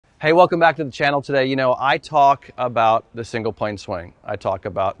Hey, welcome back to the channel today. You know, I talk about the single plane swing. I talk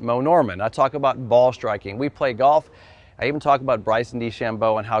about Mo Norman. I talk about ball striking. We play golf. I even talk about Bryson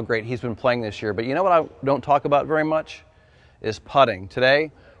DeChambeau and how great he's been playing this year. But you know what I don't talk about very much is putting.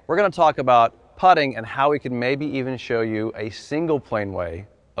 Today, we're going to talk about putting and how we can maybe even show you a single plane way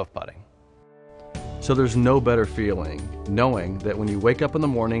of putting. So there's no better feeling knowing that when you wake up in the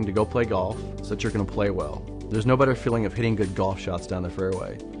morning to go play golf, so that you're going to play well. There's no better feeling of hitting good golf shots down the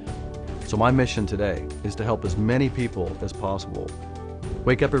fairway. So my mission today is to help as many people as possible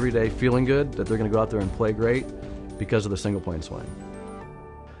wake up every day feeling good that they're going to go out there and play great because of the single plane swing.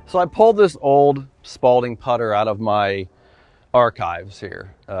 So I pulled this old Spalding putter out of my archives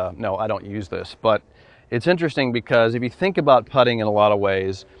here. No, I don't use this, but it's interesting because if you think about putting in a lot of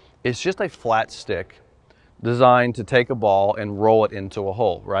ways, it's just a flat stick designed to take a ball and roll it into a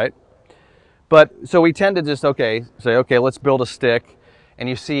hole, right? But so we tend to just, say, let's build a stick. And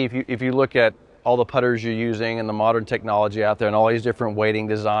you see, if you look at all the putters you're using and the modern technology out there and all these different weighting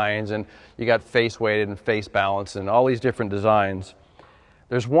designs, and you got face weighted and face balance and all these different designs,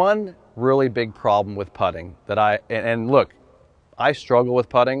 there's one really big problem with putting that and look, I struggle with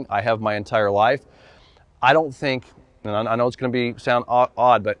putting. I have my entire life. I don't think, and I know it's going to sound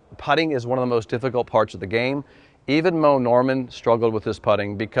odd, but putting is one of the most difficult parts of the game. Even Mo Norman struggled with this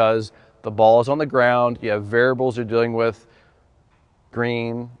putting because the ball is on the ground. You have variables you're dealing with.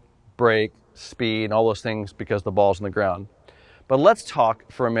 Green, break, speed, and all those things because the ball's on the ground. But let's talk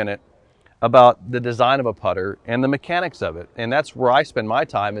for a minute about the design of a putter and the mechanics of it. And that's where I spend my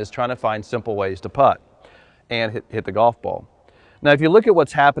time, is trying to find simple ways to putt and hit the golf ball. Now, if you look at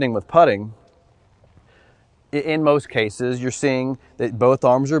what's happening with putting, in most cases, you're seeing that both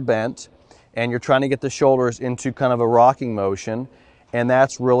arms are bent and you're trying to get the shoulders into kind of a rocking motion. And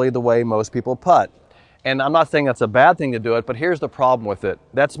that's really the way most people putt. And I'm not saying that's a bad thing to do it, but here's the problem with it.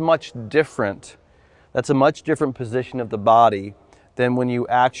 That's much different. That's a much different position of the body than when you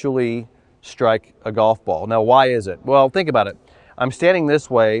actually strike a golf ball. Now, why is it? Well, think about it. I'm standing this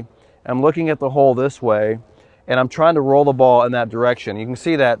way, I'm looking at the hole this way, and I'm trying to roll the ball in that direction. You can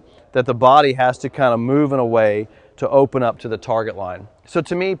see that the body has to kind of move in a way to open up to the target line. So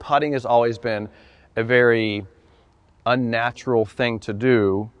to me, putting has always been a very unnatural thing to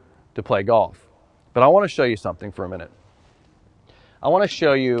do to play golf. But I want to show you something for a minute. I want to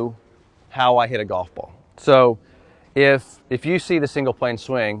show you how I hit a golf ball. So if you see the single plane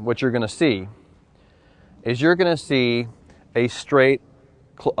swing, what you're going to see is you're going to see a straight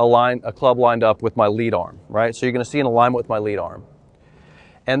a club lined up with my lead arm, right? So you're going to see an alignment with my lead arm.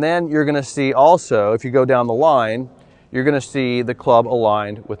 And then you're going to see also, if you go down the line, you're going to see the club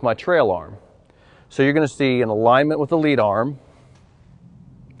aligned with my trail arm. So you're going to see an alignment with the lead arm,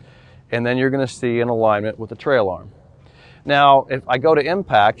 and then you're going to see an alignment with the trail arm. Now, if I go to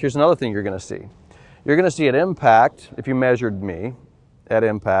impact, here's another thing you're going to see. You're going to see at impact, if you measured me at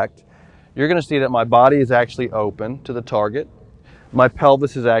impact, you're going to see that my body is actually open to the target. My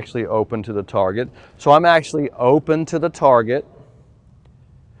pelvis is actually open to the target. So I'm actually open to the target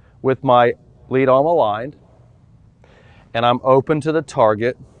with my lead arm aligned, and I'm open to the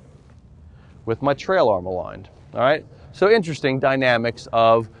target with my trail arm aligned. All right? So interesting dynamics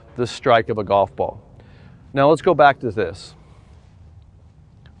of the strike of a golf ball. Now let's go back to this.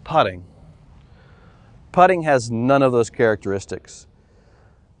 Putting. Putting has none of those characteristics.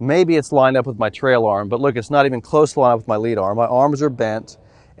 Maybe it's lined up with my trail arm, but look, it's not even close to line up with my lead arm. My arms are bent,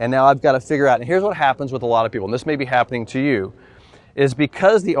 and now I've got to figure out, and here's what happens with a lot of people, and this may be happening to you, is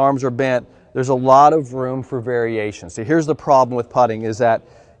because the arms are bent, there's a lot of room for variation. See, here's the problem with putting, is that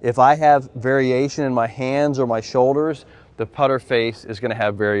if I have variation in my hands or my shoulders, the putter face is going to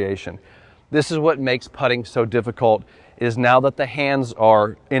have variation. This is what makes putting so difficult, is now that the hands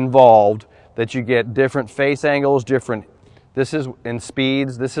are involved, that you get different face angles, this is in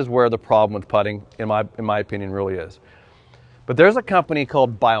speeds. This is where the problem with putting, in my opinion, really is. But there's a company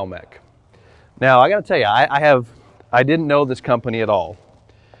called BioMech. Now, I got to tell you, I didn't know this company at all.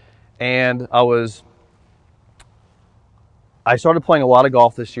 And I started playing a lot of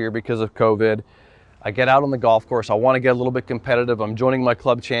golf this year because of COVID. I get out on the golf course. I want to get a little bit competitive. I'm joining my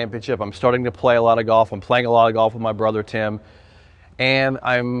club championship. I'm starting to play a lot of golf. I'm playing a lot of golf with my brother, Tim. And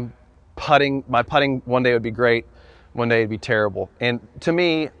I'm putting. My putting one day would be great. One day it'd be terrible. And to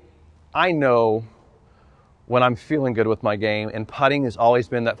me, I know when I'm feeling good with my game, and putting has always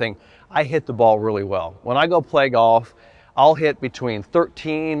been that thing. I hit the ball really well. When I go play golf, I'll hit between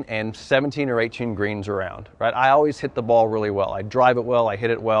 13 and 17 or 18 greens around, right? I always hit the ball really well. I drive it well. I hit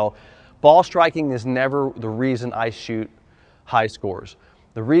it well. Ball striking is never the reason I shoot high scores.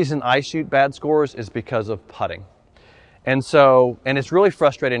 The reason I shoot bad scores is because of putting. And so, and it's really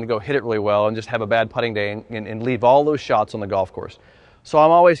frustrating to go hit it really well and just have a bad putting day and leave all those shots on the golf course. So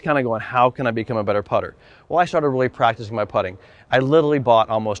I'm always kind of going, how can I become a better putter? Well, I started really practicing my putting. I literally bought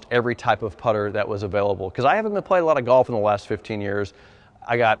almost every type of putter that was available because I haven't been playing a lot of golf in the last 15 years.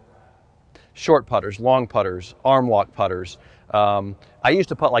 I got short putters, long putters, arm lock putters. I used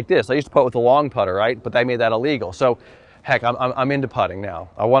to putt like this. I used to putt with a long putter, right? But they made that illegal. So, heck, I'm into putting now.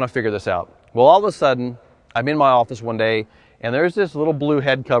 I want to figure this out. Well, all of a sudden, I'm in my office one day, and there's this little blue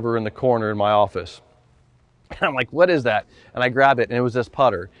head cover in the corner in my office. And I'm like, what is that? And I grabbed it, and it was this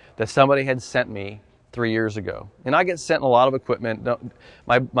putter that somebody had sent me 3 years ago. And I get sent a lot of equipment.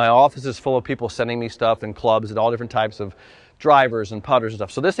 My office is full of people sending me stuff and clubs and all different types of drivers and putters and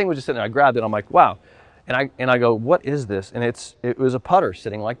stuff. So this thing was just sitting there. I grabbed it. I'm like, wow. And I go, what is this? And it was a putter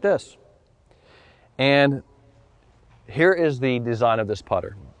sitting like this. And here is the design of this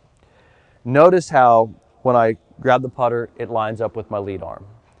putter. Notice how when I grab the putter, it lines up with my lead arm.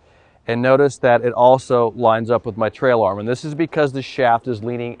 And notice that it also lines up with my trail arm. And this is because the shaft is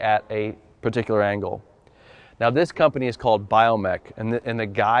leaning at a particular angle. Now this company is called BioMech, and the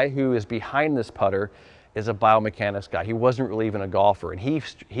guy who is behind this putter is a biomechanics guy. He wasn't really even a golfer, and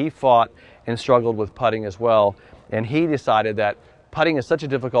he fought and struggled with putting as well. And he decided that putting is such a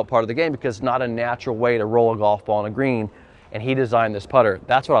difficult part of the game because it's not a natural way to roll a golf ball on a green, and he designed this putter.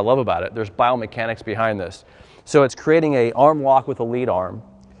 That's what I love about it. There's biomechanics behind this. So it's creating an arm lock with a lead arm.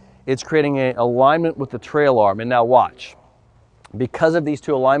 It's creating an alignment with the trail arm. And now watch. Because of these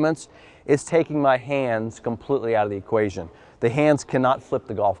two alignments, it's taking my hands completely out of the equation. The hands cannot flip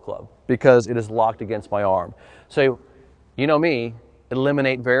the golf club because it is locked against my arm. So, you know me,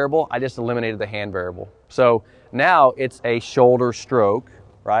 eliminate variable, I just eliminated the hand variable. So now it's a shoulder stroke,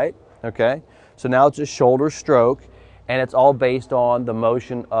 right? Okay, so now it's a shoulder stroke, and it's all based on the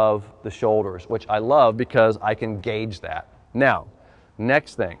motion of the shoulders, which I love because I can gauge that. Now,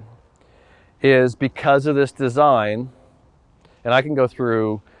 next thing is because of this design, and I can go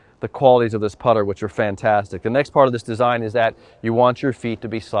through the qualities of this putter, which are fantastic. The next part of this design is that you want your feet to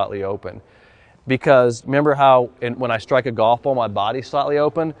be slightly open. Because remember how when I strike a golf ball, my body's slightly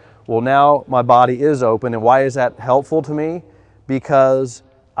open? Well, now my body is open, and why is that helpful to me? Because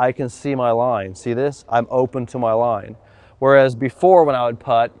I can see my line. See this? I'm open to my line. Whereas before when I would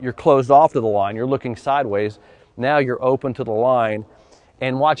putt, you're closed off to the line, you're looking sideways. Now you're open to the line.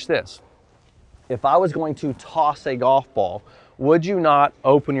 And watch this. If I was going to toss a golf ball, would you not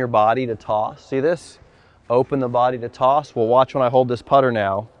open your body to toss? See this? Open the body to toss. Well, watch when I hold this putter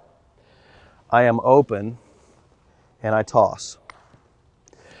now. I am open and I toss.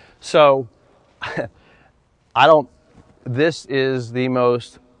 So this is the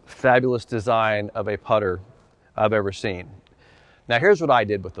most fabulous design of a putter I've ever seen. Now here's what I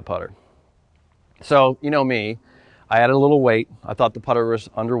did with the putter. So you know me, I added a little weight. I thought the putter was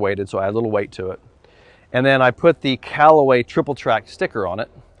underweighted, so I added a little weight to it. And then I put the Callaway triple track sticker on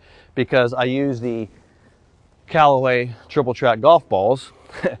it because I use the Callaway triple track golf balls.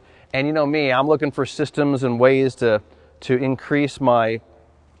 And you know me, I'm looking for systems and ways to increase my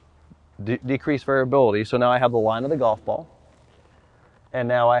decrease variability. So now I have the line of the golf ball, and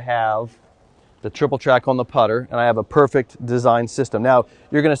now I have the triple track on the putter, and I have a perfect design system. Now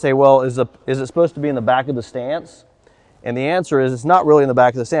you're going to say, well, is it supposed to be in the back of the stance? And the answer is it's not really in the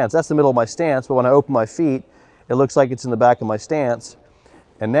back of the stance. That's the middle of my stance, but when I open my feet, it looks like it's in the back of my stance.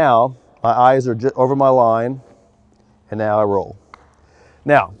 And now my eyes are just over my line, and now I roll.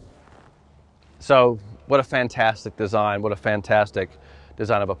 Now, so what a fantastic design, what a fantastic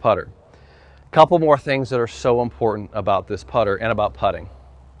design of a putter. A couple more things that are so important about this putter and about putting.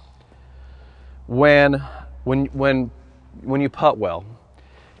 When you putt well,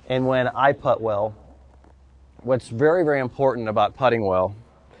 and when I putt well, what's very, very important about putting well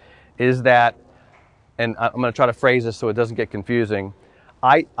is that, and I'm going to try to phrase this so it doesn't get confusing,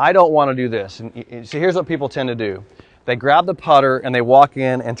 I don't want to do this. And so here's what people tend to do. They grab the putter and they walk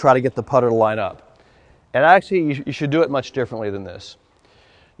in and try to get the putter to line up. And actually, you should do it much differently than this.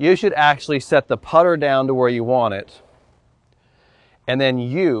 You should actually set the putter down to where you want it, and then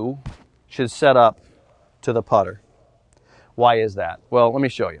you should set up to the putter. Why is that? Well, let me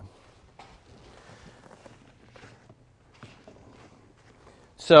show you.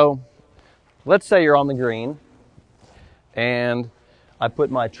 So let's say you're on the green, and I put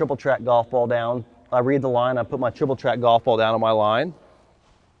my triple track golf ball down. I read the line, I put my triple track golf ball down on my line.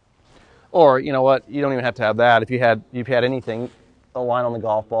 Or, you know what, you don't even have to have that. If you've had anything, a line on the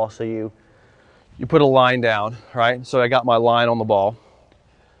golf ball, so you put a line down, right? So I got my line on the ball.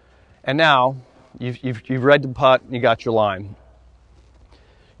 And now, you've read the putt, and you got your line.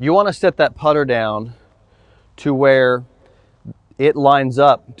 You want to set that putter down to where it lines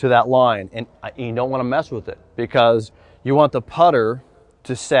up to that line, and you don't want to mess with it because you want the putter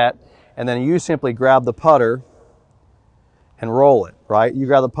to set, and then you simply grab the putter and roll it, right? You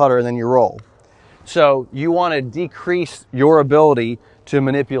grab the putter and then you roll. So you want to decrease your ability to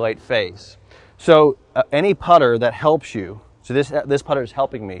manipulate face. So any putter that helps you, so this putter is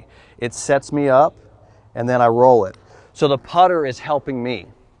helping me. It sets me up and then I roll it. So the putter is helping me.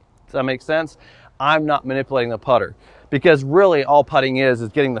 Does that make sense? I'm not manipulating the putter because really all putting is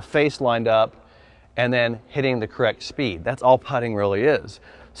getting the face lined up and then hitting the correct speed. That's all putting really is.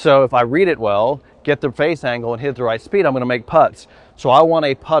 So if I read it well, get the face angle and hit the right speed, I'm going to make putts. So I want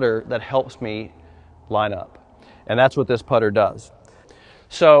a putter that helps me line up. And that's what this putter does.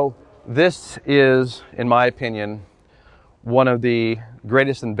 So this is, in my opinion, one of the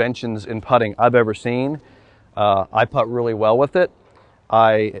greatest inventions in putting I've ever seen. I putt really well with it.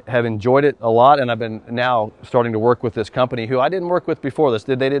 I have enjoyed it a lot, and I've been now starting to work with this company who I didn't work with before this.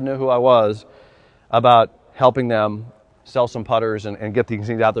 They didn't know who I was, about helping them sell some putters and get these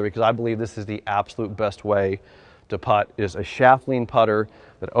things out there, because I believe this is the absolute best way to putt, is a shaft lean putter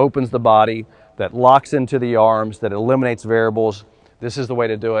that opens the body, that locks into the arms, that eliminates variables. This is the way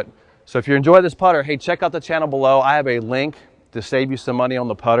to do it. So if you enjoy this putter, hey, check out the channel below. I have a link to save you some money on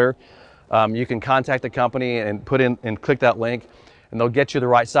the putter. You can contact the company and put in and click that link, and they'll get you the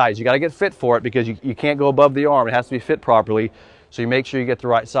right size. You got to get fit for it because you can't go above the arm. It has to be fit properly. So you make sure you get the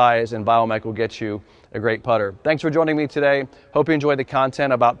right size, and BioMech will get you a great putter. Thanks for joining me today. Hope you enjoyed the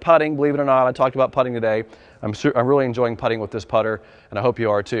content about putting. Believe it or not, I talked about putting today. I'm really enjoying putting with this putter, and I hope you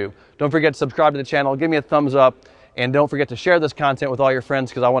are too. Don't forget to subscribe to the channel, give me a thumbs up, and don't forget to share this content with all your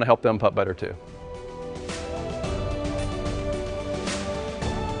friends because I want to help them putt better too.